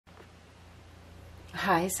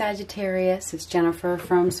Hi Sagittarius, it's Jennifer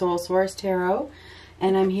from Soul Source Tarot,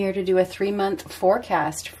 and I'm here to do a 3-month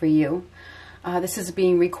forecast for you. This is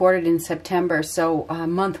being recorded in September, so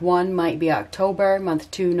month 1 might be October, month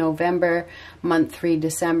 2 November, month 3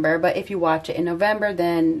 December, but if you watch it in November,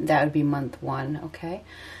 then that would be month 1, okay?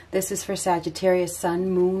 This is for Sagittarius, Sun,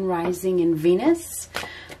 Moon, Rising, and Venus.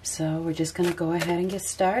 So we're just going to go ahead and get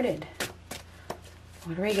started.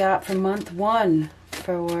 What do we got for month 1?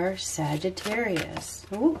 For Sagittarius.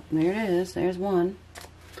 Oh, there it is. There's 1.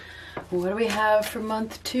 What do we have for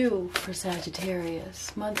month 2 for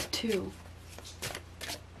Sagittarius? Month 2.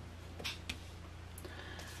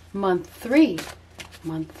 Month 3.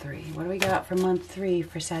 Month 3. What do we got for month 3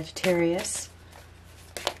 for Sagittarius?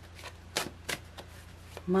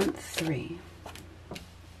 Month 3.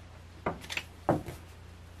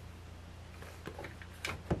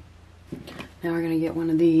 Now we're going to get one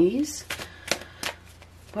of these.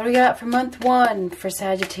 What do we got for month 1 for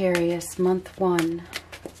Sagittarius? Month 1.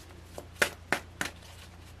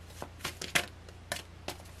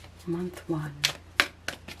 Month 1.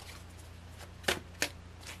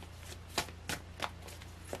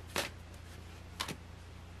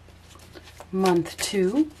 Month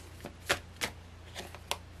 2.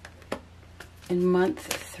 And month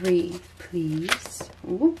 3, please.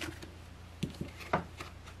 Ooh.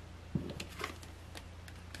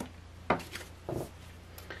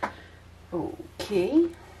 Okay.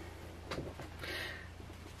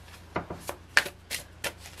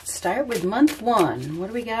 Start with month 1. What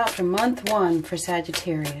do we got for month 1 for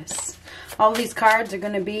Sagittarius? All these cards are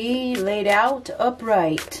going to be laid out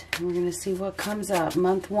upright. And we're going to see what comes up.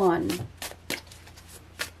 Month 1.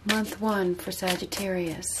 Month 1 for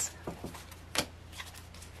Sagittarius.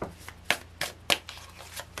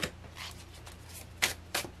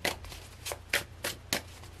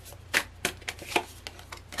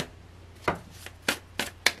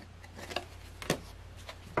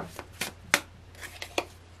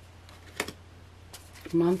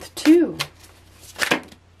 Month 2.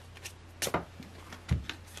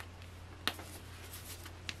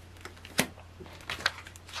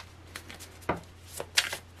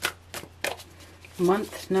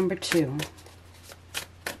 Month number 2.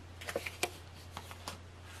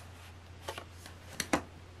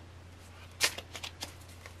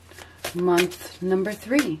 Month number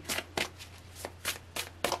 3.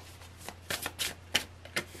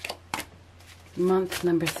 Month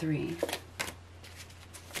number 3.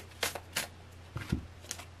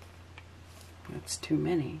 That's too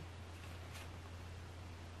many.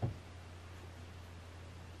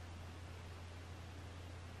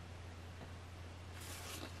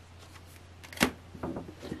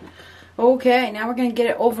 Okay, now we're going to get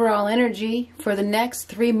an overall energy for the next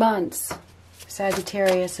 3 months.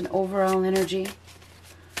 Sagittarius, an overall energy.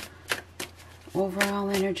 Overall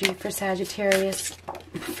energy for Sagittarius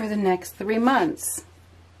for the next 3 months.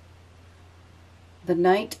 The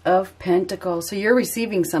Knight of Pentacles. So you're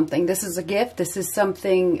receiving something. This is a gift. This is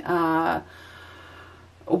something well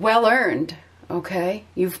earned. Okay?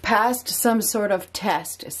 You've passed some sort of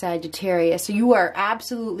test, Sagittarius. So you are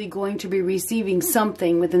absolutely going to be receiving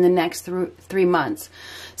something within the next 3 months.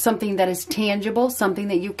 Something that is tangible, something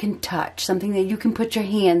that you can touch, something that you can put your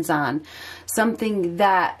hands on, something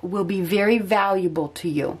that will be very valuable to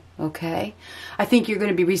you. Okay? I think you're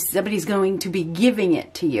going to be, somebody's going to be giving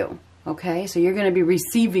it to you. Okay, so you're going to be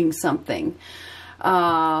receiving something.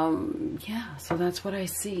 Yeah, so that's what I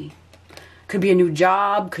see. Could be a new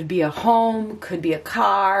job, could be a home, could be a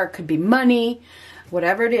car, could be money.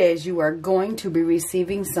 Whatever it is, you are going to be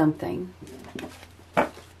receiving something.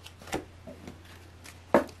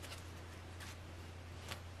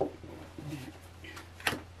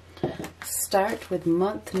 Start with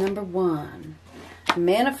month number 1.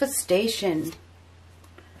 Manifestation.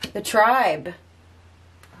 The tribe.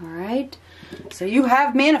 All right, so you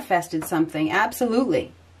have manifested something,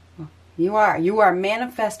 absolutely. You are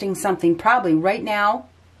manifesting something probably right now.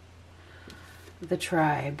 The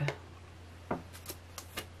tribe.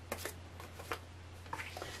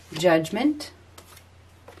 Judgment.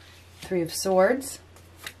 3 of Swords.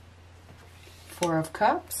 4 of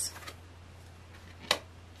Cups.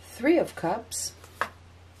 3 of Cups.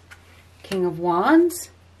 King of Wands.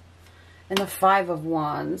 And the 5 of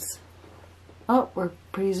Wands. Oh, we're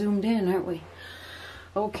pretty zoomed in, aren't we?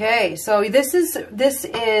 Okay, so this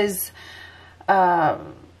is an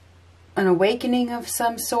awakening of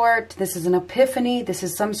some sort. This is an epiphany. This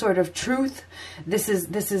is some sort of truth. This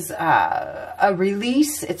is a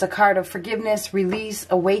release. It's a card of forgiveness, release,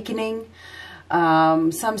 awakening.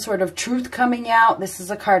 some sort of truth coming out. This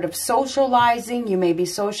is a card of socializing. You may be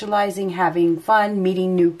socializing, having fun,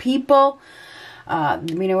 meeting new people.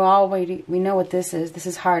 We know what this is. This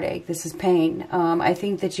is heartache. This is pain. I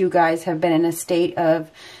think that you guys have been in a state of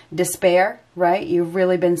despair, right? You've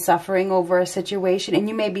really been suffering over a situation, and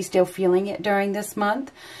you may be still feeling it during this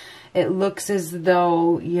month. It looks as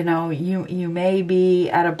though, you know, you may be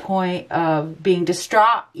at a point of being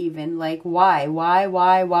distraught even, like why?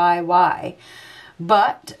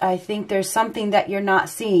 But I think there's something that you're not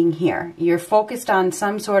seeing here. You're focused on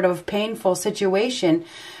some sort of painful situation,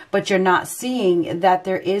 but you're not seeing that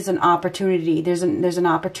there is an opportunity. There's an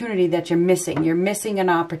opportunity that you're missing. You're missing an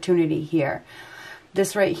opportunity here.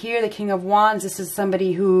 This right here, the King of Wands, this is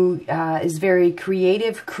somebody who is very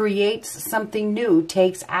creative, creates something new,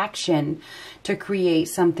 takes action to create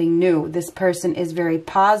something new. This person is very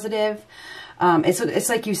positive. It's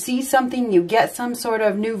like you see something, you get some sort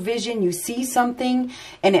of new vision, you see something,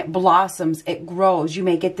 and it blossoms, it grows. You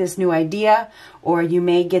may get this new idea, or you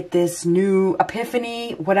may get this new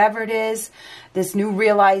epiphany, whatever it is, this new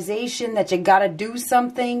realization that you got to do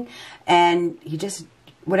something, and you just...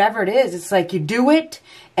 whatever it is, it's like you do it,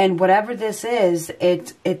 and whatever this is,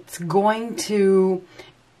 it's going to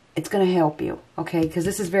help you, okay? Because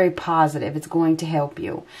this is very positive. It's going to help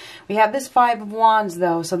you. We have this Five of Wands,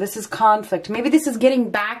 though, so this is conflict. Maybe this is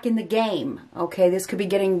getting back in the game, okay? This could be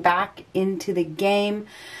getting back into the game,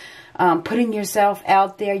 putting yourself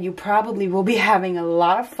out there. You probably will be having a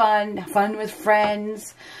lot of fun with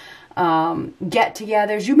friends,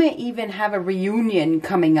 get-togethers. You may even have a reunion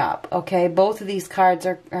coming up, okay? Both of these cards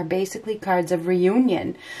are basically cards of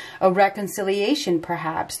reunion, a reconciliation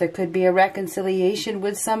perhaps. There could be a reconciliation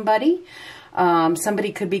with somebody.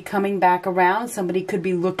 Somebody could be coming back around. Somebody could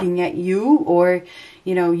be looking at you, or,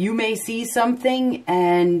 you know, you may see something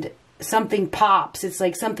and something pops. It's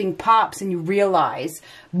like something pops and you realize,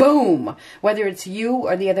 boom, whether it's you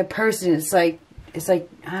or the other person, it's like,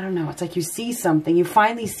 I don't know, it's like you see something, you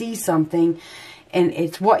finally see something, and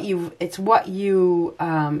it's what you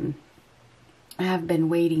have been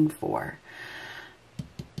waiting for.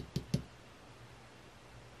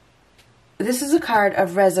 This is a card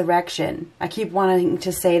of resurrection. I keep wanting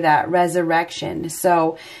to say that, resurrection.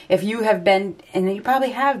 So if you have been, and you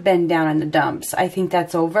probably have been down in the dumps, I think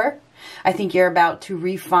that's over. I think you're about to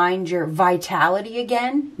refine your vitality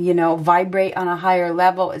again, you know, vibrate on a higher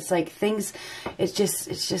level. It's like things, it's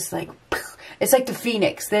just like, it's like the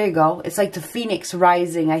phoenix. There you go. It's like the phoenix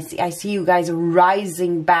rising. I see you guys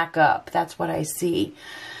rising back up. That's what I see.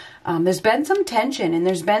 There's been some tension and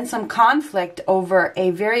there's been some conflict over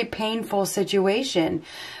a very painful situation.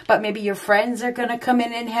 But maybe your friends are going to come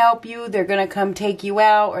in and help you. They're going to come take you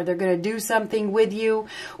out, or they're going to do something with you,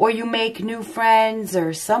 or you make new friends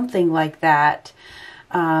or something like that.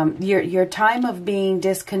 Your time of being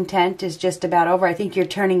discontent is just about over. I think you're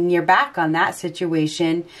turning your back on that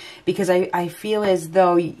situation, because I feel as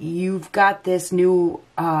though you've got this new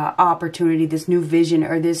opportunity, this new vision,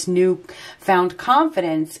 or this new found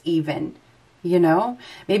confidence even. You know,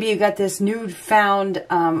 maybe you got this newfound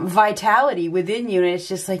vitality within you, and it's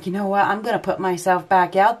just like, you know what, I'm going to put myself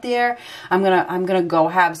back out there. I'm going to go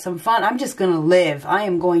have some fun. I'm just going to live. I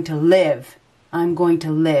am going to live. I'm going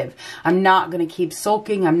to live. I'm not going to keep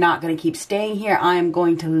sulking. I'm not going to keep staying here. I am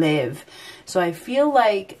going to live. So I feel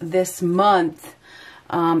like this month,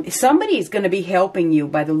 somebody's going to be helping you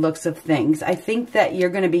by the looks of things. I think that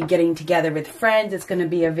you're going to be getting together with friends. It's going to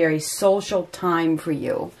be a very social time for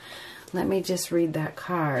you. Let me just read that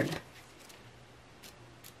card.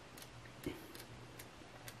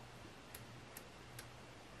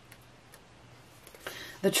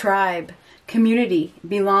 The tribe. Community,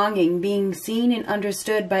 belonging, being seen and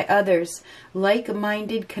understood by others,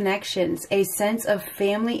 like-minded connections, a sense of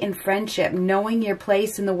family and friendship, knowing your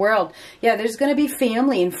place in the world. Yeah, there's going to be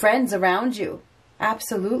family and friends around you.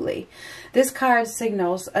 Absolutely. This card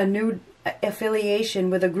signals a new affiliation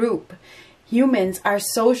with a group. Humans are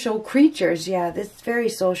social creatures. Yeah, this is a very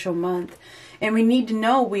social month. And we need to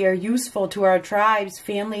know we are useful to our tribes,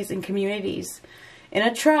 families, and communities. In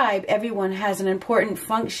a tribe, everyone has an important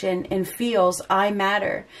function and feels I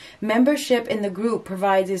matter. Membership in the group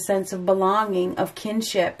provides a sense of belonging, of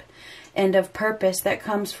kinship, and of purpose that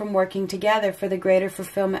comes from working together for the greater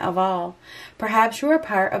fulfillment of all. Perhaps you are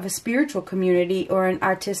part of a spiritual community or an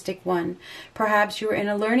artistic one. Perhaps you are in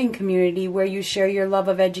a learning community where you share your love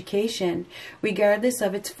of education. Regardless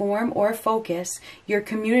of its form or focus, your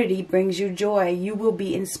community brings you joy. You will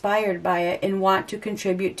be inspired by it and want to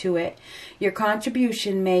contribute to it. Your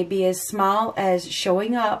contribution may be as small as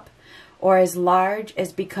showing up, or as large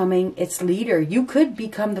as becoming its leader. You could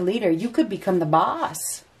become the leader. You could become the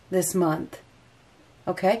boss this month.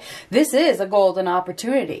 Okay? This is a golden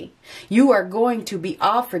opportunity. You are going to be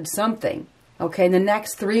offered something. okay, in the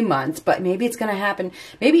next 3 months, but maybe it's going to happen.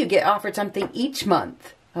 Maybe you get offered something each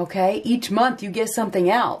month, okay? Each month you get something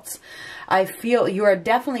else. I feel you are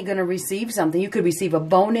definitely going to receive something. You could receive a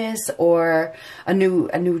bonus or a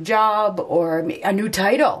new job or a new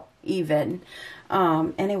title even.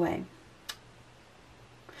 Anyway.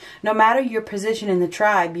 No matter your position in the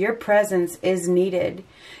tribe, your presence is needed.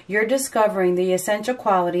 You're discovering the essential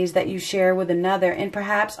qualities that you share with another and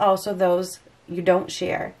perhaps also those you don't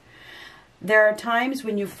share. There are times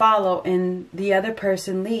when you follow and the other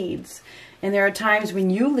person leads. And there are times when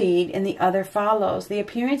you lead and the other follows. The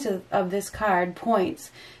appearance of this card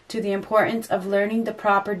points to the importance of learning the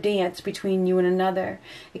proper dance between you and another.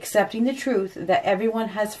 Accepting the truth that everyone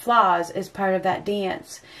has flaws is part of that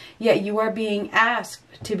dance. Yet you are being asked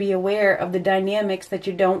to be aware of the dynamics that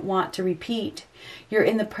you don't want to repeat. You're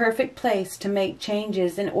in the perfect place to make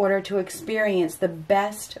changes in order to experience the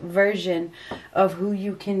best version of who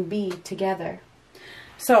you can be together.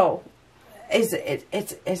 So,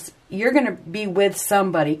 you're going to be with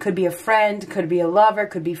somebody. Could be a friend, could be a lover,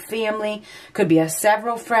 could be family, could be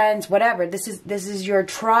several friends, whatever. This is your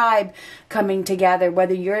tribe coming together.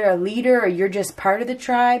 Whether you're a leader or you're just part of the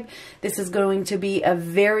tribe, this is going to be a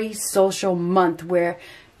very social month where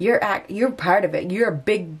you're part of it. You're a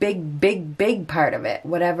big part of it,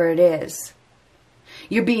 whatever it is.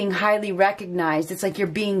 You're being highly recognized. It's like you're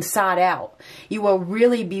being sought out. You will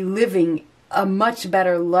really be living a much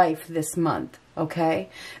better life this month. Okay,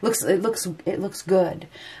 it looks good.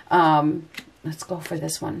 Let's go for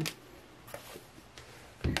this one.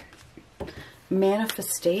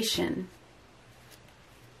 Manifestation.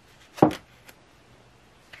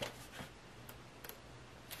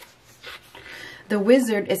 The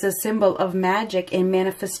wizard is a symbol of magic and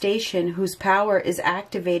manifestation whose power is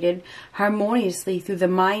activated harmoniously through the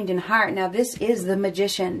mind and heart. Now this is the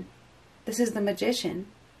magician. This is the magician.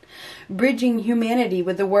 Bridging humanity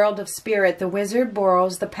with the world of spirit, the wizard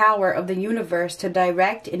borrows the power of the universe to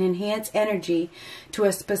direct and enhance energy to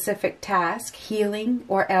a specific task, healing,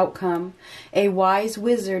 or outcome. A wise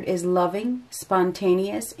wizard is loving,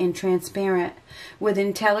 spontaneous, and transparent. With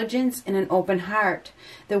intelligence and an open heart,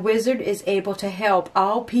 the wizard is able to help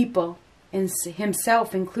all people, and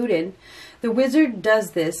himself included. The wizard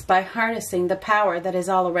does this by harnessing the power that is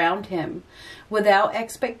all around him. Without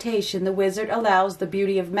expectation, the wizard allows the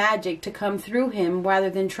beauty of magic to come through him rather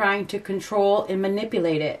than trying to control and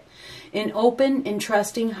manipulate it. An open and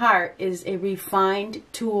trusting heart is a refined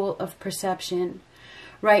tool of perception.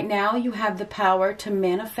 Right now, you have the power to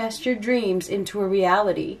manifest your dreams into a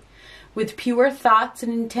reality. With pure thoughts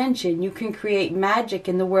and intention, you can create magic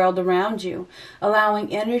in the world around you,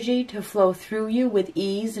 allowing energy to flow through you with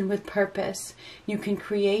ease and with purpose. You can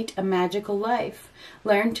create a magical life.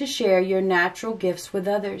 Learn to share your natural gifts with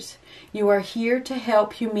others. You are here to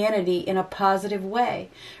help humanity in a positive way.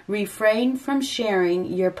 Refrain from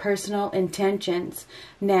sharing your personal intentions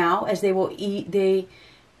now, as they will easily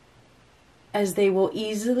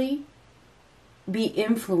be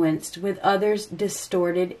influenced with others'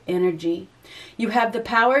 distorted energy. You have the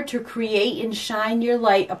power to create and shine your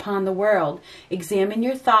light upon the world. Examine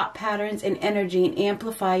your thought patterns and energy and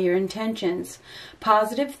amplify your intentions.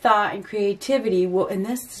 Positive thought and creativity will, and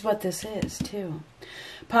this is what this is too.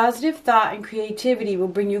 Positive thought and creativity will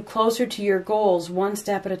bring you closer to your goals one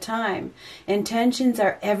step at a time. Intentions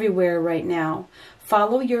are everywhere right now.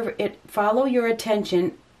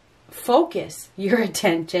 Focus your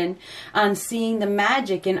attention on seeing the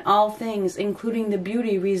magic in all things, including the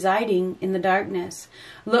beauty residing in the darkness.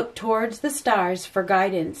 Look towards the stars for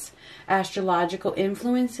guidance. Astrological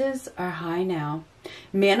influences are high now.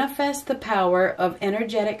 Manifest the power of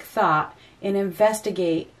energetic thought and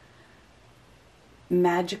investigate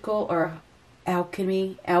magical or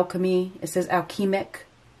alchemy, it says alchemic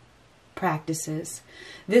practices.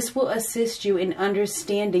 This will assist you in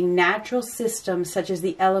understanding natural systems such as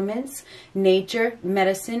the elements, nature,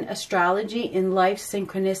 medicine, astrology, and life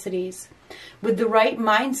synchronicities. With the right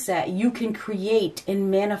mindset, you can create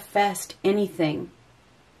and manifest anything.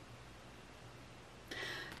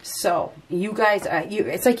 So, you guys,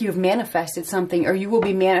 it's like you've manifested something, or you will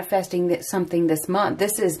be manifesting something this month.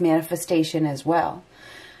 This is manifestation as well.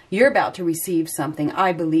 You're about to receive something,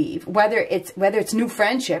 I believe. Whether it's new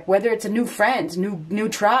friendship, whether it's a new friends, new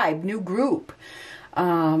tribe, new group.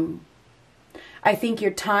 I think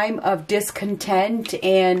your time of discontent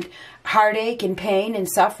and heartache and pain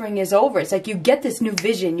and suffering is over. It's like you get this new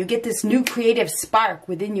vision, you get this new creative spark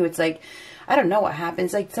within you. It's like, I don't know what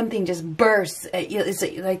happens. Like something just bursts. It's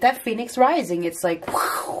like that phoenix rising. It's like,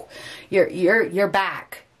 whew, you're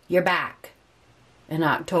back. You're back in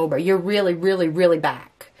October. You're really, really, really back.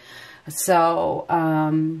 So,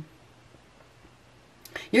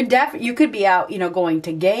 You could be out, you know, going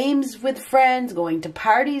to games with friends, going to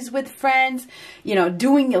parties with friends, you know,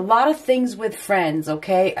 doing a lot of things with friends,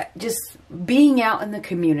 okay? Just being out in the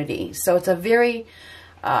community. So it's a very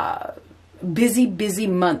busy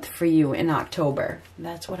month for you in October.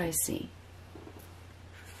 That's what I see.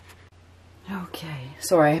 Okay,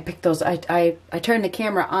 sorry, I picked those. I turned the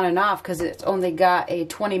camera on and off because it's only got a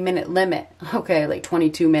 20-minute limit. Okay, like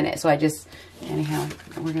 22 minutes. So I just, anyhow,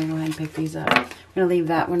 we're going to go ahead and pick these up. I'm going to leave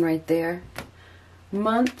that one right there.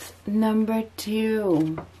 Month number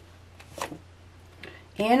 2.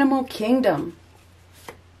 Animal Kingdom.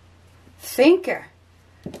 Thinker.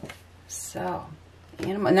 So,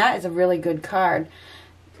 animal, and that is a really good card.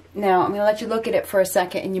 Now, I'm going to let you look at it for a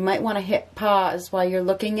second, and you might want to hit pause while you're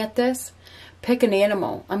looking at this. Pick an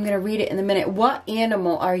animal. I'm going to read it in a minute. What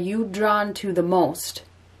animal are you drawn to the most?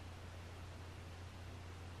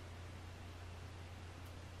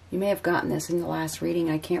 You may have gotten this in the last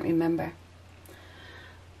reading. I can't remember.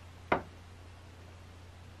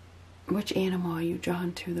 Which animal are you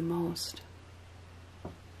drawn to the most?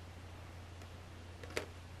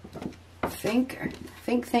 Thinker.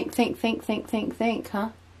 Think, huh?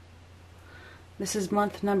 This is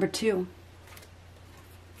month number 2.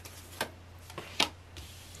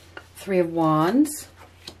 3 of Wands,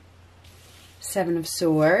 7 of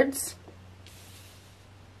Swords,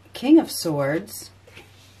 King of Swords,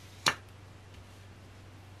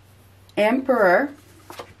 Emperor,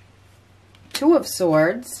 2 of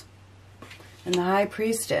Swords, and the High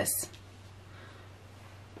Priestess.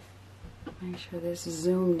 Make sure this is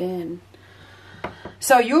zoomed in.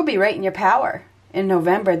 So you'll be right in your power in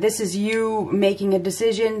November. This is you making a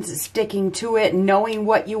decision, sticking to it, knowing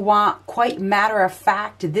what you want, quite matter of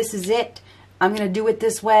fact. This is it. I'm going to do it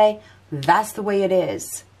this way. That's the way it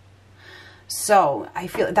is. So I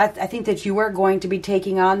think that you are going to be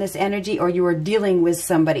taking on this energy, or you are dealing with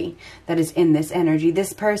somebody that is in this energy.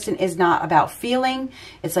 This person is not about feeling.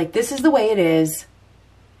 It's like, this is the way it is.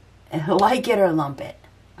 Like it or lump it.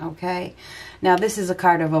 Okay. Now this is a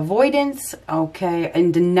card of avoidance, okay,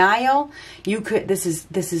 and denial. You could, this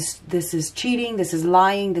is cheating, this is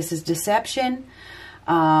lying, this is deception.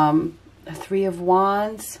 3 of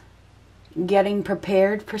Wands, getting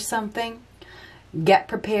prepared for something. Get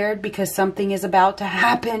prepared because something is about to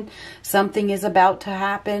happen. Something is about to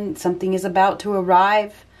happen. Something is about to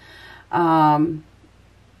arrive. You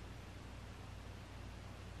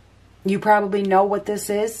probably know what this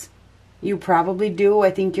is. You probably do.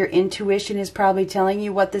 I think your intuition is probably telling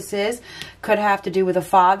you what this is. Could have to do with a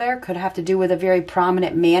father. Could have to do with a very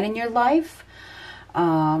prominent man in your life.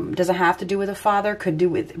 Doesn't have to do with a father. Could do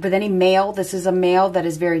with any male. This is a male that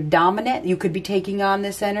is very dominant. You could be taking on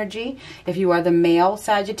this energy. If you are the male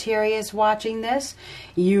Sagittarius watching this,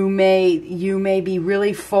 you may be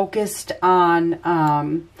really focused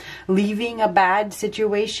on leaving a bad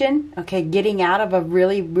situation. Okay, getting out of a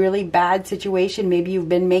really bad situation. Maybe you've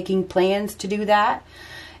been making plans to do that,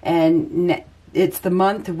 and it's the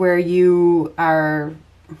month where you are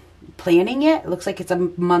planning it. It looks like it's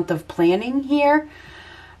a month of planning here.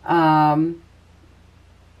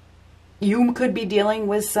 You could be dealing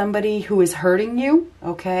with somebody who is hurting you,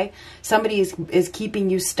 okay? Somebody is keeping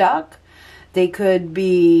you stuck. They could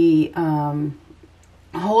be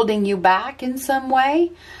holding you back in some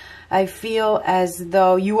way. I feel as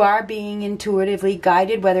though you are being intuitively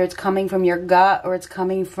guided, whether it's coming from your gut or it's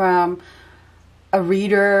coming from a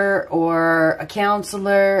reader or a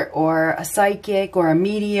counselor or a psychic or a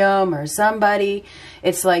medium or somebody.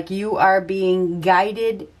 It's like you are being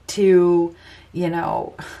guided to, you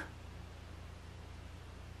know,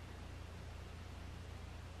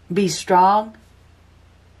 be strong.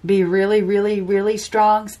 Be really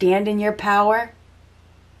strong. Stand in your power.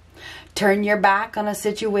 Turn your back on a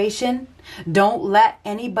situation. Don't let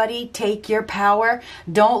anybody take your power.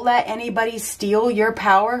 Don't let anybody steal your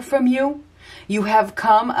power from you. You have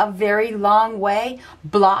come a very long way.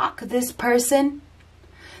 Block this person.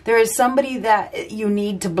 There is somebody that you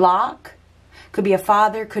need to block. Could be a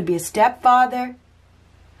father, could be a stepfather.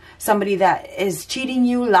 Somebody that is cheating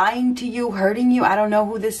you, lying to you, hurting you. I don't know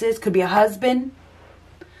who this is. Could be a husband.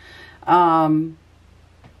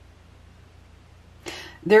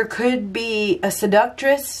 There could be a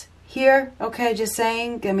seductress here. Okay, just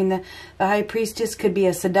saying. I mean, the High Priestess could be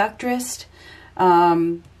a seductress.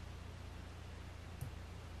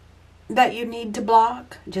 That you need to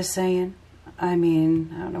block. Just saying. I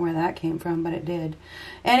mean, I don't know where that came from, but it did.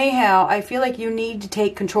 Anyhow, I feel like you need to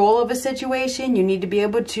take control of a situation. You need to be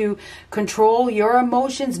able to control your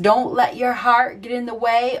emotions. Don't let your heart get in the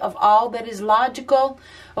way of all that is logical.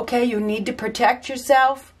 Okay, you need to protect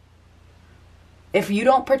yourself. If you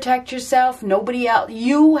don't protect yourself, nobody else,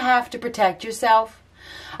 you have to protect yourself.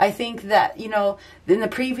 I think that, you know, in the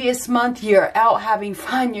previous month, you're out having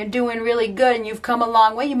fun, you're doing really good, and you've come a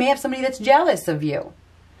long way. You may have somebody that's jealous of you.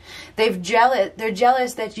 They're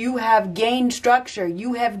jealous that you have gained structure,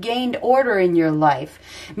 you have gained order in your life.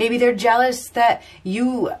 Maybe they're jealous that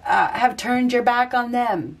you have turned your back on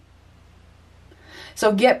them.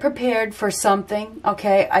 So get prepared for something,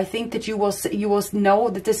 okay? I think that you will know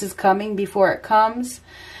that this is coming before it comes.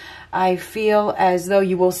 I feel as though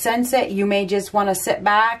you will sense it. You may just want to sit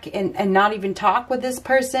back and not even talk with this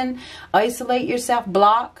person. Isolate yourself.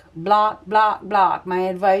 Block, block, block, block. My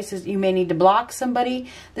advice is you may need to block somebody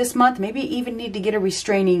this month. Maybe even need to get a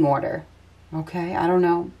restraining order. Okay? I don't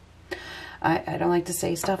know. I don't like to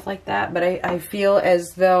say stuff like that, but I feel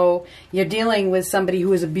as though you're dealing with somebody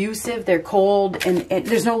who is abusive, they're cold, and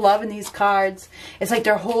there's no love in these cards. It's like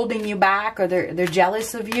they're holding you back, or they're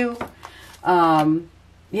jealous of you.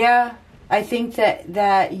 Yeah, I think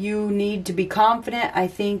that you need to be confident. I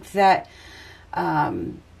think that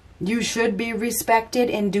you should be respected,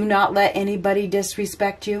 and do not let anybody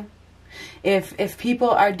disrespect you. If people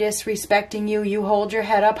are disrespecting you, you hold your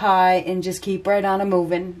head up high and just keep right on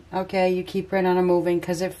moving. Okay, you keep right on moving,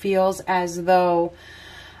 because it feels as though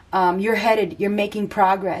you're headed, you're making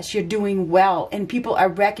progress, you're doing well, and people are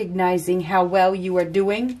recognizing how well you are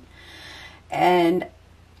doing. And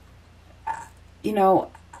you know,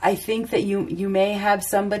 I think that you may have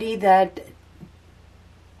somebody that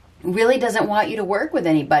really doesn't want you to work with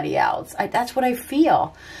anybody else. That's what I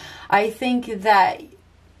feel. I think that,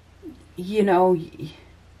 you know,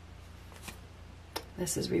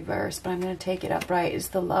 this is reversed, but I'm going to take it upright. It's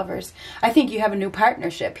the Lovers. I think you have a new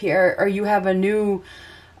partnership here, or you have a new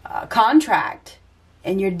contract,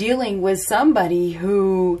 and you're dealing with somebody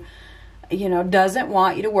who, you know, doesn't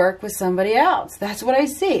want you to work with somebody else. That's what I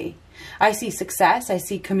see. I see success. I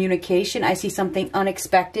see communication. I see something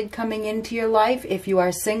unexpected coming into your life. If you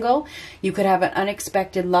are single, you could have an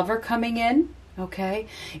unexpected lover coming in. Okay.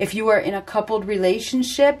 If you are in a coupled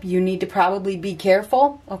relationship, you need to probably be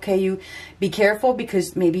careful. Okay. You be careful,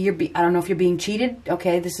 because maybe I don't know if you're being cheated.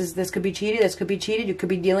 Okay. This could be cheated. This could be cheated. You could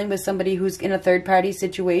be dealing with somebody who's in a third party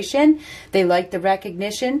situation. They like the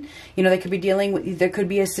recognition. You know, they could be dealing with, there could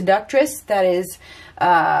be a seductress that is,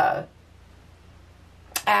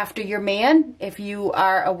 after your man. If you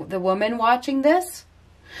are the woman watching this,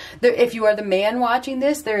 if you are the man watching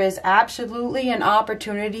this, there is absolutely an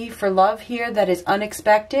opportunity for love here that is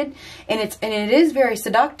unexpected, and it is very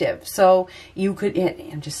seductive. So you could,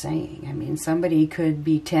 I'm just saying, I mean, somebody could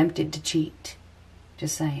be tempted to cheat.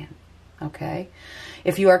 Just saying. Okay.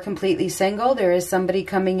 If you are completely single, there is somebody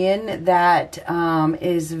coming in that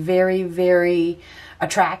is very, very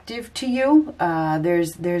attractive to you.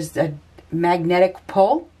 There's a magnetic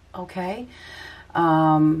pull. Okay.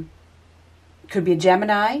 Could be a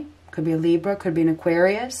Gemini, could be a Libra, could be an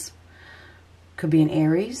Aquarius, could be an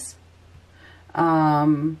Aries.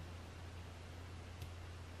 I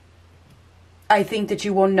think that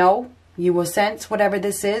you will know, you will sense whatever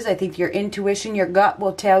this is. I think your intuition, your gut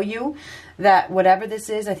will tell you that whatever this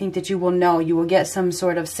is, I think that you will know. You will get some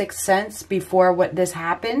sort of sixth sense before what this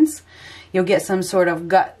happens. You'll get some sort of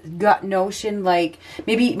gut notion, like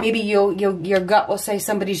maybe your gut will say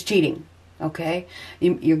somebody's cheating. Okay,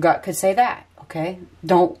 your gut could say that. Okay,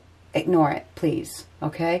 don't ignore it, please.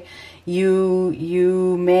 Okay,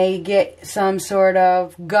 you may get some sort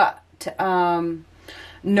of gut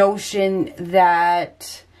notion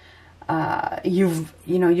that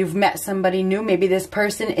you've met somebody new. Maybe this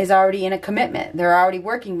person is already in a commitment. They're already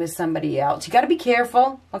working with somebody else. You got to be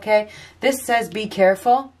careful. Okay, this says be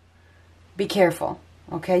careful. Be careful.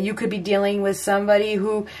 Okay, you could be dealing with somebody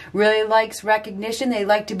who really likes recognition. They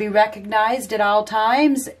like to be recognized at all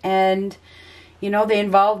times, and you know,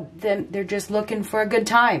 they're just looking for a good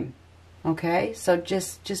time. Okay, so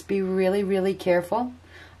just be really, really careful.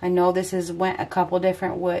 I know this has went a couple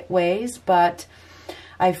different ways, but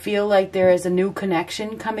I feel like there is a new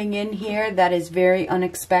connection coming in here that is very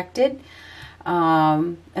unexpected.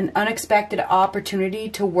 An unexpected opportunity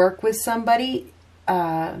to work with somebody.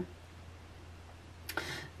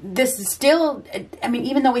 This is still, I mean,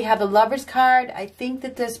 even though we have the Lovers card, I think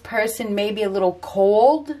that this person may be a little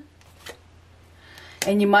cold.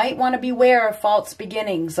 And you might want to beware of false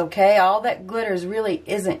beginnings, okay? All that glitters really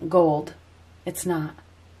isn't gold. It's not.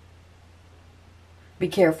 Be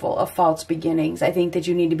careful of false beginnings. I think that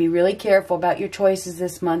you need to be really careful about your choices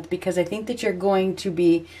this month, because I think that you're going to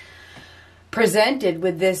be presented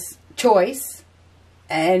with this choice,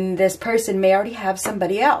 and this person may already have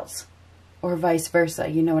somebody else, or vice versa.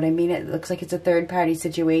 You know what I mean? It looks like it's a third party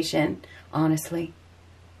situation, honestly.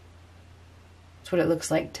 That's what it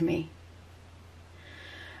looks like to me.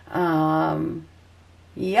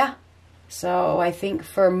 Yeah. So I think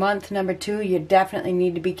for month number 2, you definitely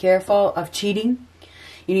need to be careful of cheating.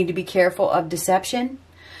 You need to be careful of deception.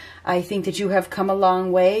 I think that you have come a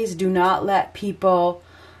long ways. Do not let people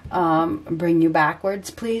bring you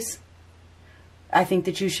backwards, please. I think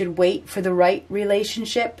that you should wait for the right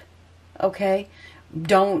relationship. Okay?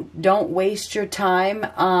 Don't waste your time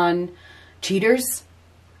on cheaters.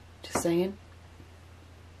 Just saying.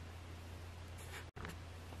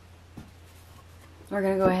 We're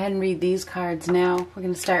going to go ahead and read these cards now. We're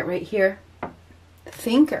going to start right here. The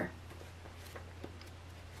Thinker.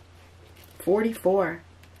 44.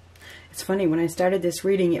 It's funny, when I started this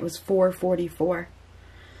reading, it was 444.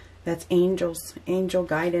 That's angels, angel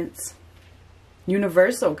guidance,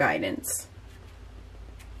 universal guidance.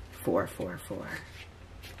 444.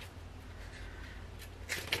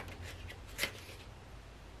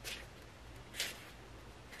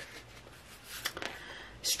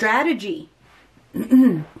 Strategy.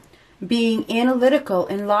 Being analytical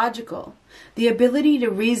and logical. The ability to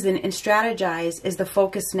reason and strategize is the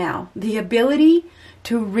focus now. The ability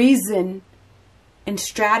to reason and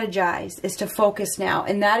strategize is to focus now.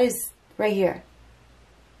 And that is right here.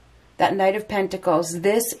 That Knight of Pentacles.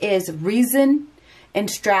 This is reason and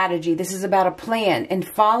strategy. This is about a plan and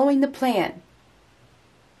following the plan.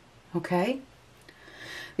 Okay?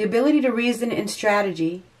 The ability to reason and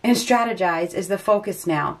strategize is the focus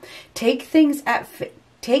now. Take things at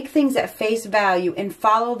face value and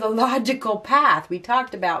follow the logical path. We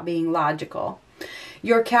talked about being logical.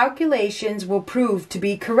 Your calculations will prove to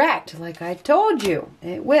be correct. Like I told you,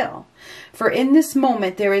 it will. For in this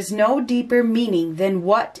moment, there is no deeper meaning than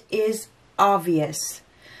what is obvious.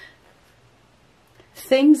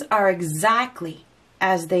 Things are exactly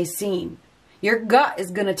as they seem. Your gut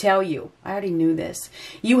is going to tell you. I already knew this.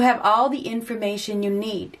 You have all the information you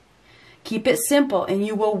need. Keep it simple and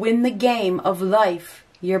you will win the game of life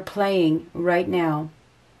you're playing right now.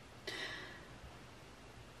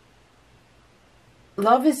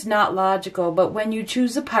 Love is not logical, but when you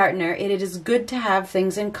choose a partner, it is good to have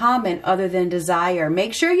things in common other than desire.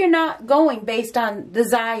 Make sure you're not going based on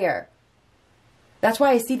desire. That's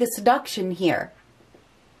why I see the seduction here.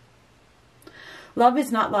 Love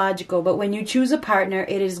is not logical, but when you choose a partner,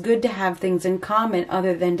 it is good to have things in common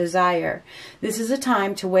other than desire. This is a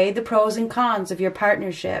time to weigh the pros and cons of your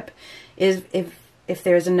partnership. If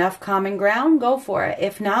there's enough common ground, go for it.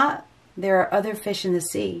 If not, there are other fish in the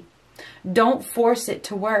sea. Don't force it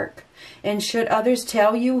to work. And should others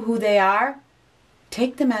tell you who they are,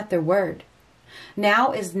 take them at their word.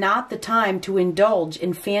 Now is not the time to indulge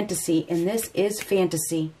in fantasy, and this is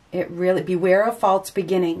fantasy. Beware of false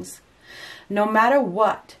beginnings. No matter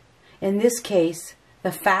what, in this case,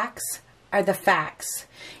 the facts are the facts.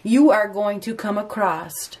 You are going to come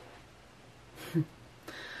across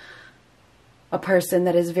a person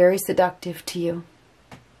that is very seductive to you.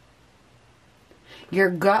 Your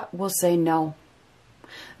gut will say no.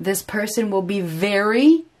 This person will be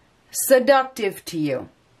very seductive to you.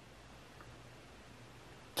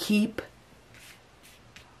 Keep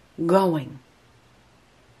going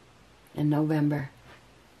in November.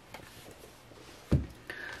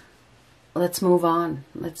 Let's move on.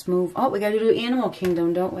 Let's move. Oh, we got to do Animal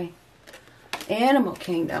Kingdom, don't we? Animal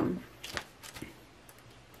Kingdom.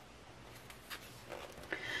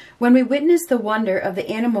 When we witness the wonder of the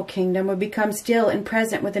animal kingdom, we become still and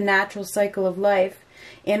present with the natural cycle of life.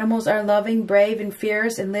 Animals are loving, brave, and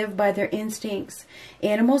fierce and live by their instincts.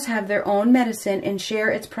 Animals have their own medicine and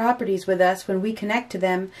share its properties with us when we connect to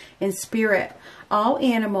them in spirit. All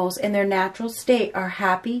animals in their natural state are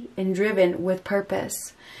happy and driven with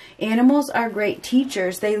purpose. Animals are great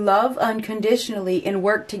teachers. They love unconditionally and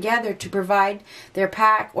work together to provide their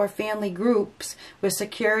pack or family groups with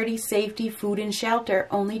security, safety, food, and shelter,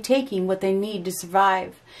 only taking what they need to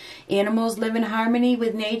survive. Animals live in harmony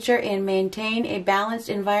with nature and maintain a balanced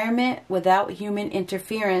environment without human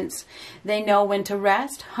interference. They know when to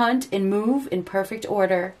rest, hunt, and move in perfect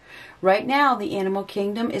order. Right now, the animal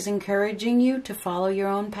kingdom is encouraging you to follow your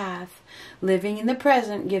own path. Living in the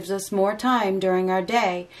present gives us more time during our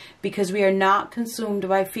day because we are not consumed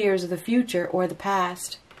by fears of the future or the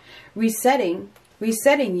past. Resetting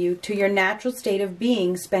you to your natural state of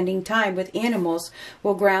being, spending time with animals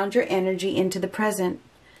will ground your energy into the present.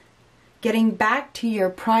 Getting back to your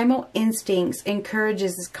primal instincts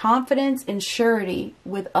encourages confidence and surety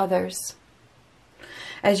with others.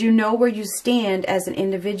 As you know where you stand as an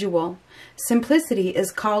individual, simplicity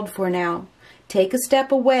is called for now. Take a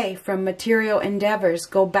step away from material endeavors.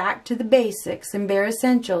 Go back to the basics and bare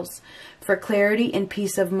essentials for clarity and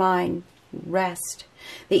peace of mind. Rest.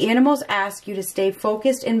 The animals ask you to stay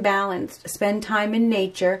focused and balanced. Spend time in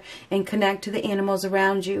nature and connect to the animals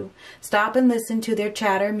around you. Stop and listen to their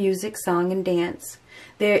chatter, music, song, and dance.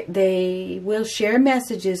 They will share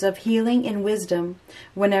messages of healing and wisdom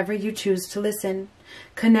whenever you choose to listen.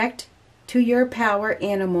 Connect to your power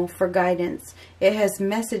animal for guidance. It has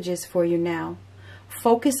messages for you now.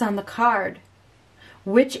 Focus on the card.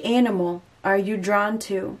 Which animal are you drawn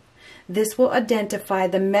to? This will identify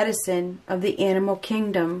the medicine of the animal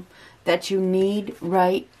kingdom that you need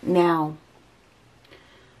right now.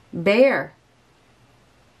 Bear.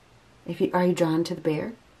 Are you drawn to the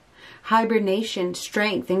bear? Hibernation,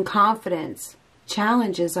 strength, and confidence.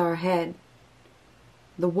 Challenges are ahead.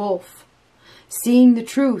 The wolf. Seeing the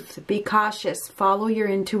truth. Be cautious. Follow your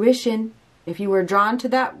intuition. If you were drawn to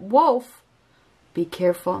that wolf, be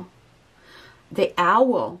careful. The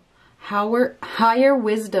owl. Higher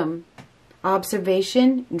wisdom.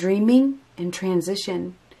 Observation, dreaming, and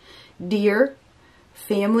transition. Deer.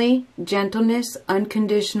 Family, gentleness,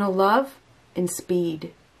 unconditional love, and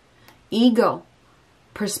speed. Eagle.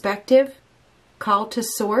 Perspective, call to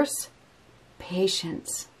source,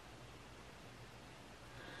 patience.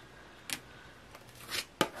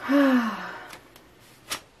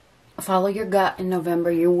 Follow your gut in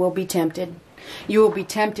November. You will be tempted. You will be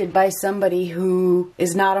tempted by somebody who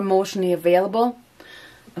is not emotionally available,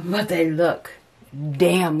 but they look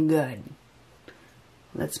damn good.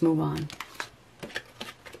 Let's move on.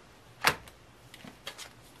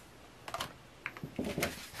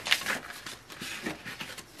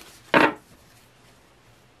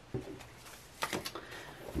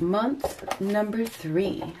 Month number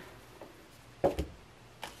 3.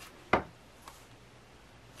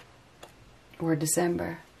 Or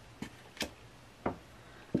December.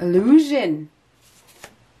 Illusion.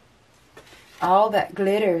 All that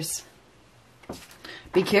glitters.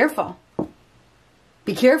 Be careful.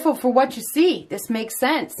 Be careful for what you see. This makes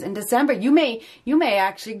sense. In December, you may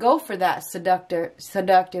actually go for that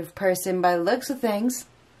seductive person by the looks of things.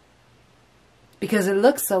 Because it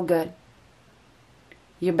looks so good.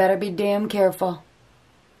 You better be damn careful,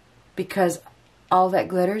 because all that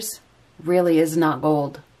glitters really is not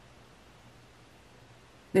gold.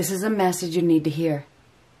 This is a message you need to hear.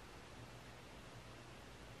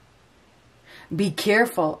 Be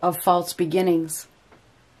careful of false beginnings.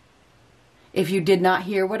 If you did not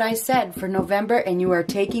hear what I said for November and you are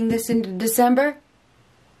taking this into December,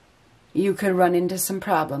 you could run into some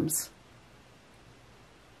problems.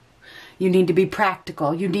 You need to be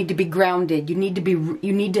practical. You need to be grounded. You need to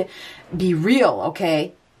be real,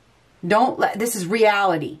 okay? This is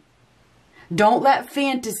reality. Don't let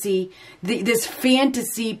fantasy, this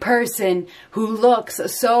fantasy person who looks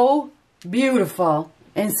so beautiful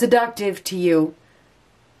and seductive to you,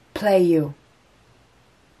 play you.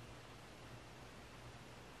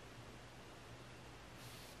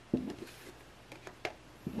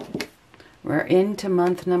 We're into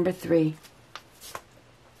month number 3.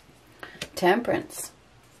 Temperance,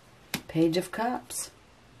 Page of Cups,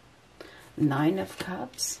 9 of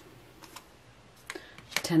Cups,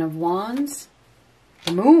 10 of Wands,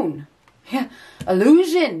 the Moon. Yeah,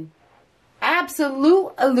 illusion,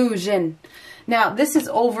 absolute illusion. Now, this is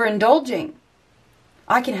overindulging.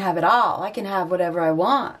 I can have it all. I can have whatever I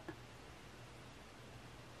want.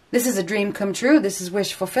 This is a dream come true. This is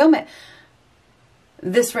wish fulfillment.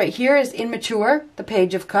 This right here is immature, the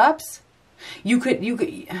Page of Cups. You could,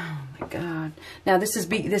 oh my God. Now this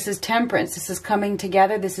is temperance. This is coming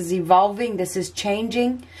together. This is evolving. This is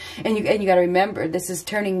changing. And you got to remember, this is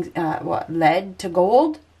turning, lead to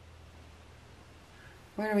gold?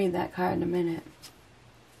 We're going to read that card in a minute.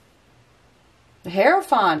 The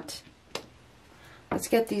Hierophant. Let's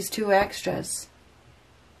get these 2 extras.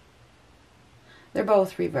 They're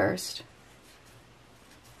both reversed.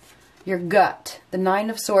 Your gut. The 9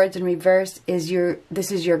 of Swords in reverse is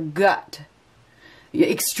this is your gut.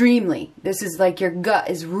 Extremely. This is like your gut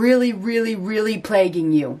is really, really, really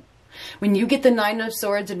plaguing you. When you get the 9 of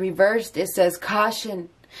Swords in reversed, it says caution.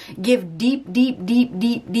 Give deep, deep, deep,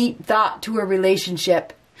 deep, deep thought to a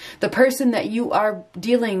relationship. The person that you are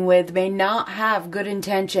dealing with may not have good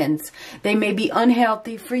intentions. They may be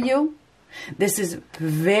unhealthy for you. This is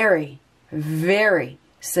very, very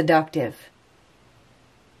seductive.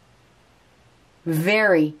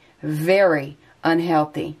 Very, very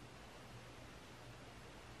unhealthy.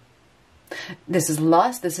 This is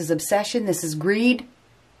lust. This is obsession. This is greed.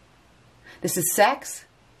 This is sex.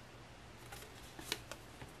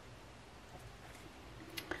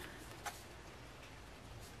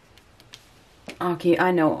 Okay, I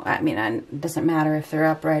know. I mean, it doesn't matter if they're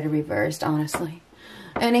upright or reversed, honestly.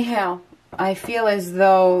 Anyhow, I feel as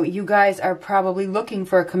though you guys are probably looking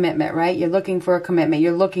for a commitment, right? You're looking for a commitment.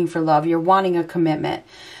 You're looking for love. You're wanting a commitment,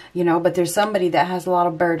 you know, but there's somebody that has a lot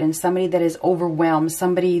of burden, somebody that is overwhelmed,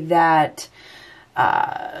 somebody that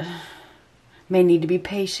may need to be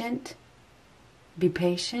patient. Be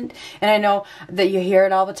patient. And I know that you hear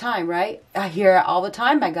it all the time, right? I hear it all the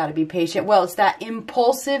time. I got to be patient. Well, it's that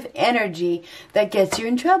impulsive energy that gets you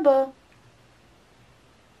in trouble.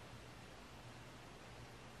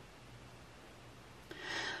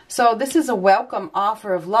 So this is a welcome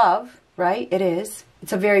offer of love, right? It is.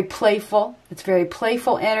 It's a very playful,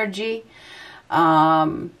 energy.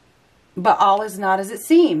 But all is not as it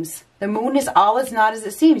seems. The moon is all is not as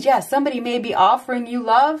it seems. Yes, somebody may be offering you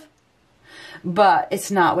love, but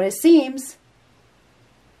it's not what it seems.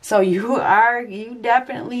 So you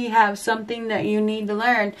definitely have something that you need to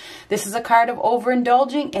learn. This is a card of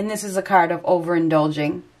overindulging, and this is a card of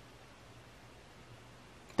overindulging.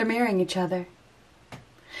 They're mirroring each other.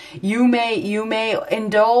 You may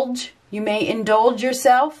indulge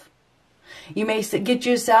yourself. You may get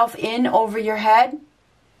yourself in over your head,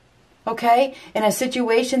 okay, in a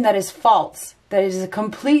situation that is false, that is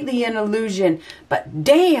completely an illusion. But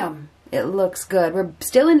damn, it looks good. We're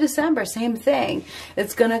still in December, same thing.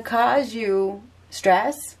 It's going to cause you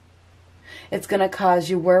stress. It's going to cause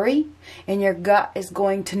you worry, and your gut is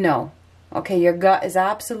going to know. Okay, your gut is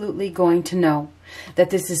absolutely going to know that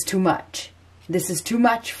this is too much. This is too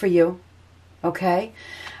much for you, okay?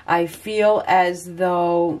 I feel as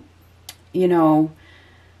though, you know,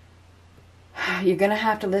 you're going to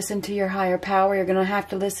have to listen to your higher power. You're going to have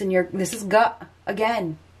to listen. This is gut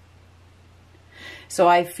again. So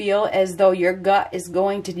I feel as though your gut is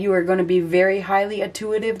you are going to be very highly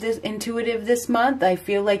intuitive this month. I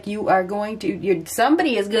feel like you are going to,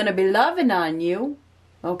 somebody is going to be loving on you,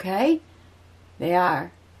 okay? They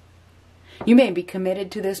are. You may be committed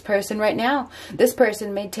to this person right now. This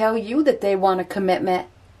person may tell you that they want a commitment.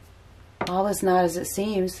 All is not as it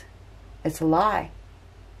seems. It's a lie.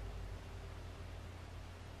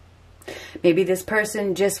 Maybe this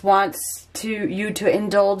person just wants you to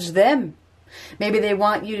indulge them. Maybe they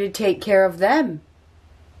want you to take care of them.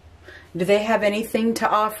 Do they have anything to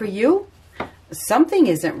offer you? Something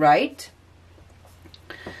isn't right.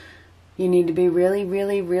 You need to be really,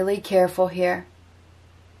 really, really careful here.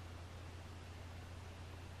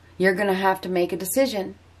 You're going to have to make a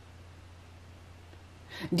decision.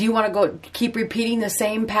 Do you want to keep repeating the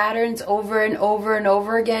same patterns over and over and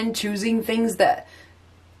over again, choosing things that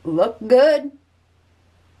look good?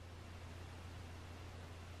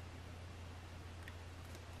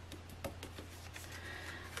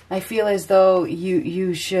 I feel as though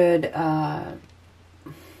you should, you're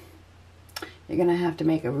going to have to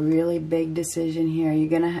make a really big decision here.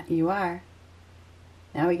 You are.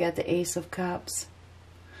 Now we got the Ace of Cups.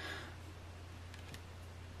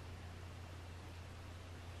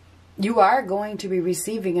 You are going to be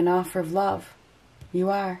receiving an offer of love. You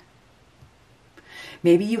are.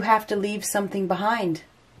 Maybe you have to leave something behind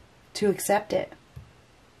to accept it.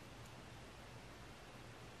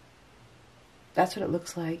 That's what it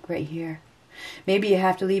looks like right here. Maybe you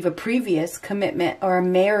have to leave a previous commitment or a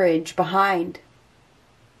marriage behind.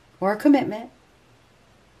 Or a commitment.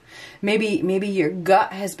 Maybe your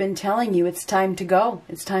gut has been telling you it's time to go.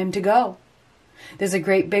 It's time to go. There's a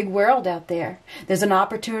great big world out there. There's an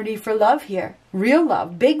opportunity for love here. Real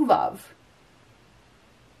love. Big love.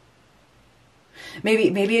 Maybe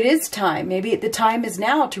it is time. Maybe the time is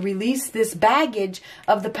now to release this baggage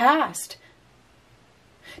of the past.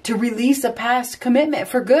 To release a past commitment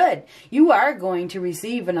for good. You are going to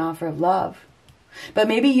receive an offer of love. But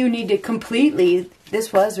maybe you need to completely,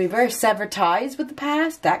 this was reverse, sever ties with the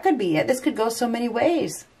past. That could be it. This could go so many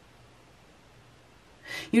ways.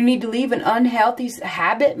 You need to leave an unhealthy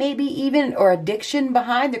habit, maybe even, or addiction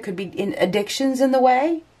behind. There could be addictions in the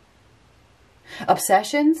way.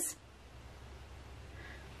 Obsessions.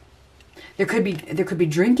 There could be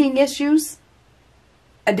drinking issues.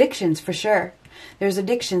 Addictions for sure. There's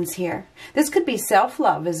addictions here. This could be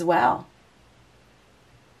self-love as well.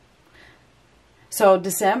 So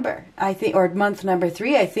December, I think, or month number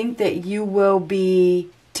 3, I think that you will be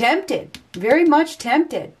tempted, very much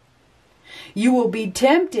tempted. You will be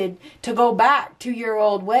tempted to go back to your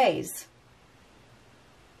old ways.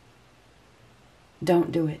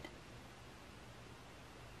 Don't do it.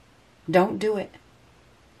 Don't do it.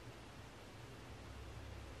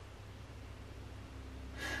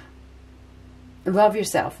 Love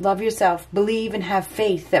yourself. Love yourself. Believe and have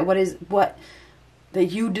faith that that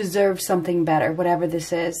you deserve something better, whatever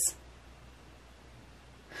this is.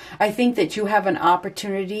 I think that you have an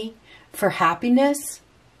opportunity for happiness.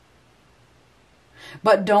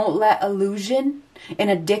 But don't let illusion and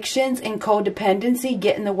addictions and codependency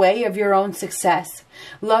get in the way of your own success.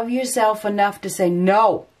 Love yourself enough to say,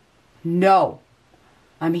 no, no,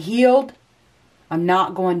 I'm healed. I'm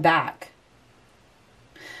not going back.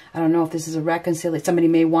 I don't know if this is a reconciliation. Somebody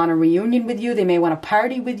may want a reunion with you. They may want to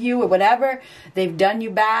party with you or whatever. They've done you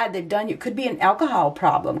bad. They've done you. Could be an alcohol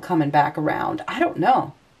problem coming back around. I don't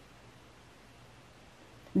know.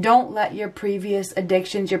 Don't let your previous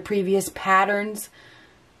addictions, your previous patterns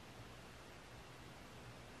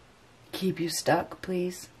keep you stuck,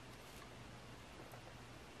 please.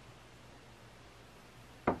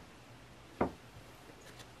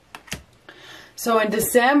 So in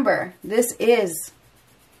December, this is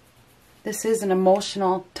an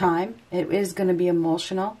emotional time. It is going to be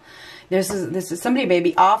emotional. This is somebody may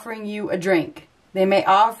be offering you a drink. They may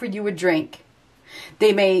offer you a drink.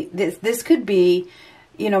 They may this could be,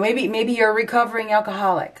 you know, maybe you're a recovering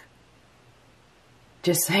alcoholic.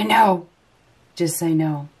 Just say no. Just say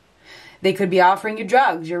no. They could be offering you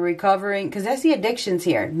drugs. You're recovering, because that's the addictions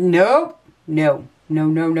here. Nope. No. No,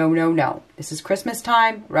 no, no, no, no. This is Christmas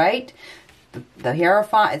time, right? The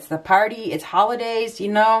hierophant, it's the party, it's holidays, you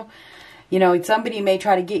know. You know, somebody may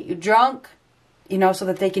try to get you drunk, you know, so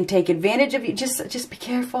that they can take advantage of you. Just be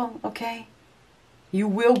careful, okay? You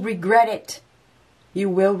will regret it. You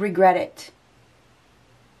will regret it.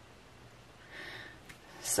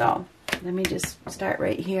 So, let me just start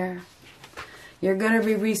right here. You're going to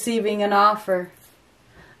be receiving an offer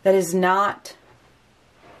that is not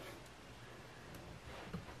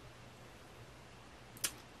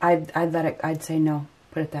I'd say no.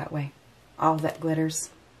 Put it that way. All that glitters.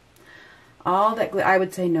 All that I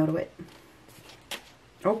would say no to it.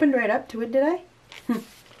 Opened right up to it, did I?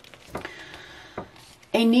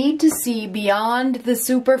 A need to see beyond the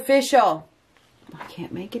superficial. I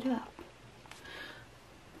can't make it up.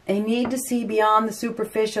 A need to see beyond the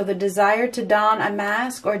superficial. The desire to don a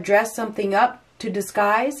mask or dress something up to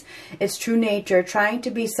disguise its true nature. Trying to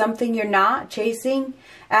be something you're not. Chasing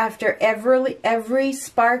after every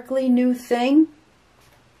sparkly new thing.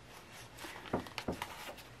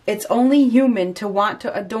 It's only human to want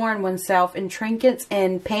to adorn oneself in trinkets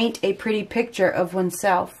and paint a pretty picture of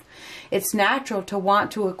oneself. It's natural to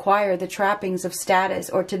want to acquire the trappings of status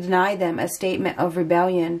or to deny them a statement of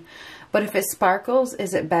rebellion. But if it sparkles,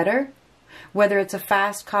 is it better? Whether it's a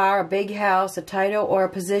fast car, a big house, a title, or a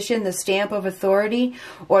position, the stamp of authority,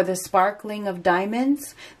 or the sparkling of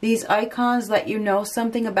diamonds, these icons let you know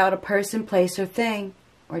something about a person, place, or thing.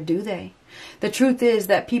 Or do they? The truth is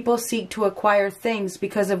that people seek to acquire things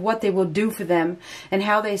because of what they will do for them and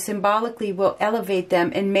how they symbolically will elevate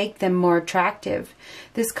them and make them more attractive.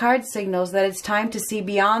 This card signals that it's time to see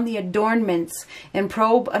beyond the adornments and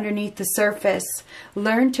probe underneath the surface.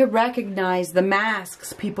 Learn to recognize the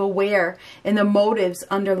masks people wear and the motives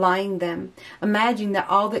underlying them. Imagine that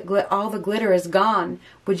all the glitter is gone.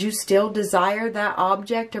 Would you still desire that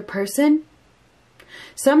object or person?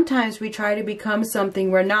 Sometimes we try to become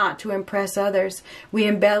something we're not to impress others. We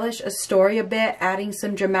embellish a story a bit, adding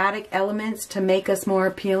some dramatic elements to make us more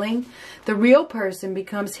appealing. The real person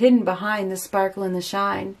becomes hidden behind the sparkle and the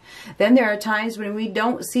shine. Then there are times when we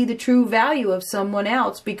don't see the true value of someone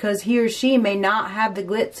else because he or she may not have the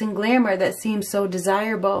glitz and glamour that seems so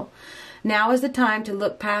desirable. Now is the time to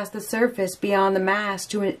look past the surface, beyond the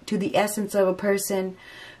mask, to the essence of a person.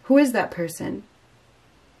 Who is that person?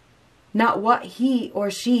 Not what he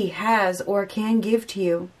or she has or can give to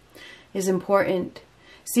you is important.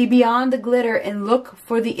 See beyond the glitter and look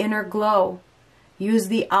for the inner glow. Use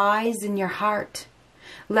the eyes in your heart.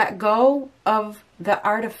 Let go of the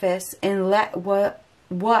artifice and let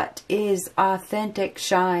what is authentic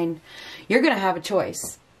shine. You're going to have a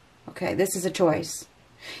choice. Okay, this is a choice.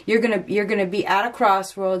 You're going to be at a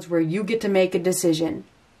crossroads where you get to make a decision.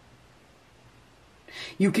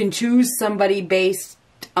 You can choose somebody based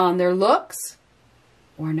on their looks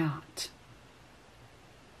or not.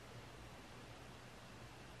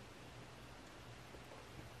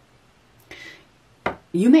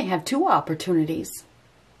 You may have two opportunities.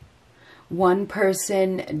 One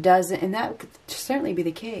person doesn't, and that could certainly be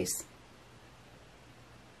the case.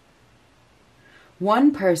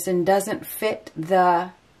 One person doesn't fit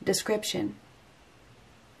the description.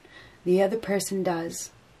 The other person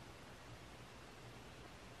does.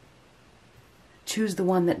 Choose the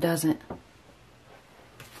one that doesn't.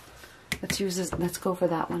 Let's use this. Let's go for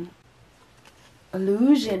that one.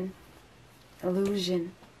 Illusion.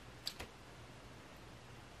 Illusion.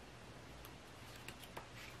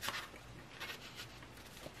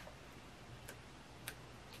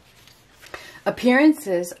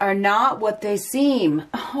 Appearances are not what they seem.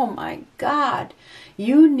 Oh my God.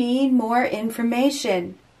 You need more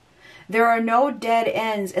information. There are no dead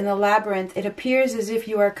ends in the labyrinth. It appears as if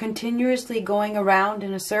you are continuously going around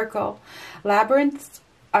in a circle. Labyrinths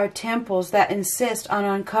are temples that insist on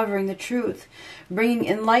uncovering the truth, bringing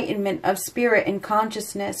enlightenment of spirit and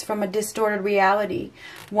consciousness from a distorted reality.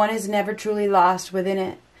 One is never truly lost within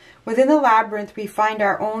it. Within the labyrinth, we find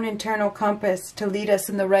our own internal compass to lead us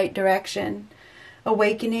in the right direction,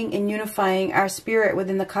 awakening and unifying our spirit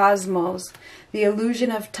within the cosmos. The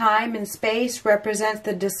illusion of time and space represents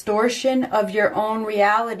the distortion of your own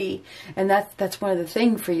reality. And that's one of the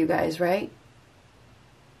things for you guys, right?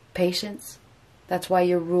 Patience. That's why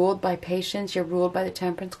you're ruled by patience. You're ruled by the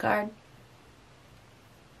Temperance card.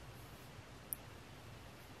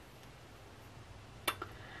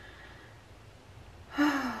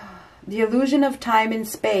 The illusion of time and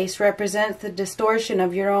space represents the distortion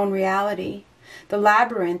of your own reality. The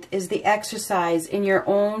labyrinth is the exercise in your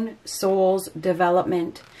own soul's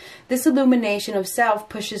development. This illumination of self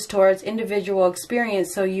pushes towards individual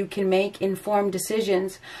experience so you can make informed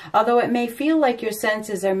decisions. Although it may feel like your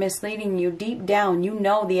senses are misleading you, deep down you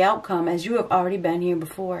know the outcome as you have already been here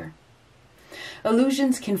before.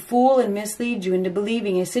 Illusions can fool and mislead you into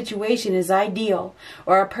believing a situation is ideal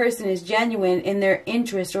or a person is genuine in their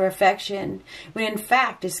interest or affection, when in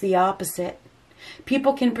fact it's the opposite.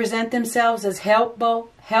 People can present themselves as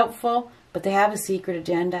helpful, but they have a secret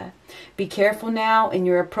agenda. Be careful now in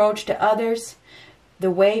your approach to others.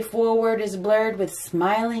 The way forward is blurred with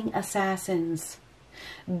smiling assassins.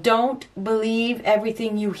 Don't believe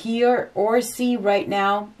everything you hear or see right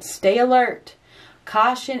now. Stay alert.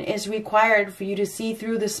 Caution is required for you to see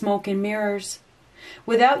through the smoke and mirrors.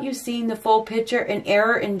 Without you seeing the full picture, an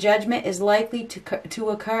error in judgment is likely to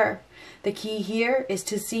occur. The key here is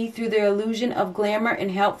to see through the illusion of glamour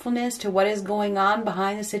and helpfulness to what is going on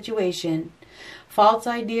behind the situation. False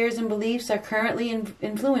ideas and beliefs are currently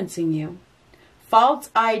influencing you. False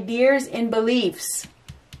ideas and beliefs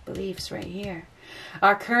right here,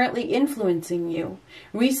 are currently influencing you.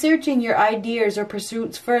 Researching your ideas or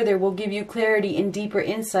pursuits further will give you clarity and deeper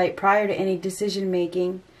insight prior to any decision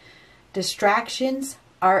making. Distractions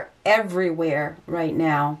are everywhere right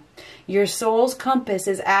now. Your soul's compass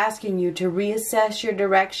is asking you to reassess your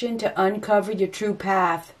direction to uncover your true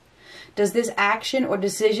path. Does this action or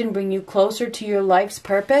decision bring you closer to your life's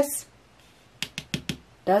purpose?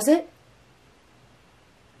 Does it?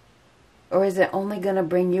 Or is it only going to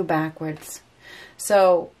bring you backwards?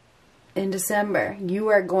 So, in December, you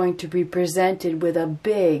are going to be presented with a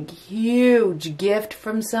big, huge gift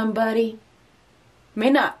from somebody.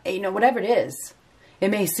 May not, whatever it is. It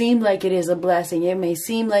may seem like it is a blessing. It may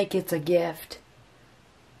seem like it's a gift.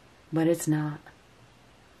 But it's not.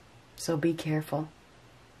 So be careful.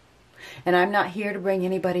 And I'm not here to bring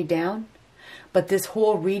anybody down. But this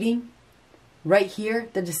whole reading, right here,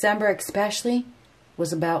 the December especially,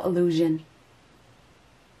 was about illusion.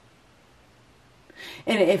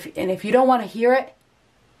 And if you don't want to hear it,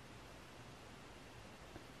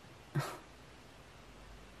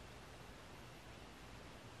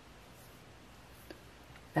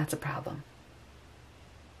 that's a problem.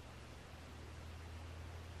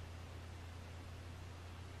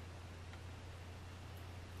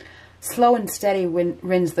 Slow and steady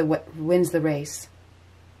wins the race.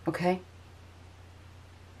 Okay?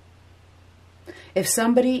 If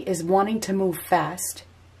somebody is wanting to move fast,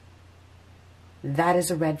 that is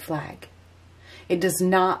a red flag. It does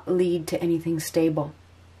not lead to anything stable.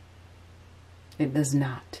 It does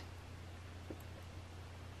not.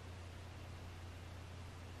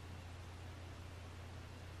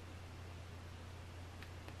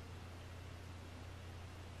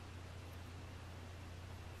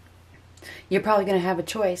 You're probably going to have a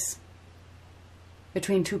choice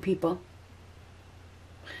between two people.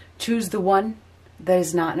 Choose the one that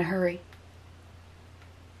is not in a hurry.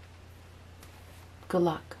 Good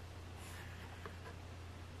luck.